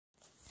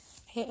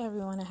Hey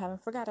everyone, I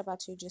haven't forgot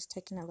about you. Just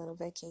taking a little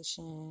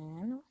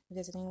vacation,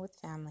 visiting with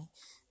family.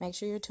 Make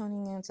sure you're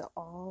tuning in to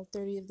all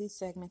 30 of these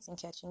segments and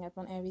catching up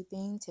on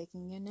everything,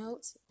 taking your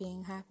notes,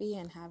 being happy,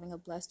 and having a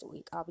blessed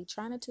week. I'll be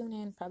trying to tune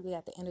in probably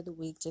at the end of the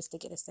week just to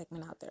get a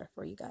segment out there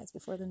for you guys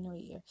before the new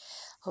year.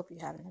 Hope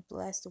you're having a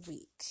blessed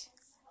week.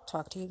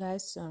 Talk to you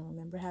guys soon.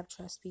 Remember, have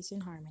trust, peace,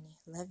 and harmony.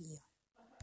 Love you.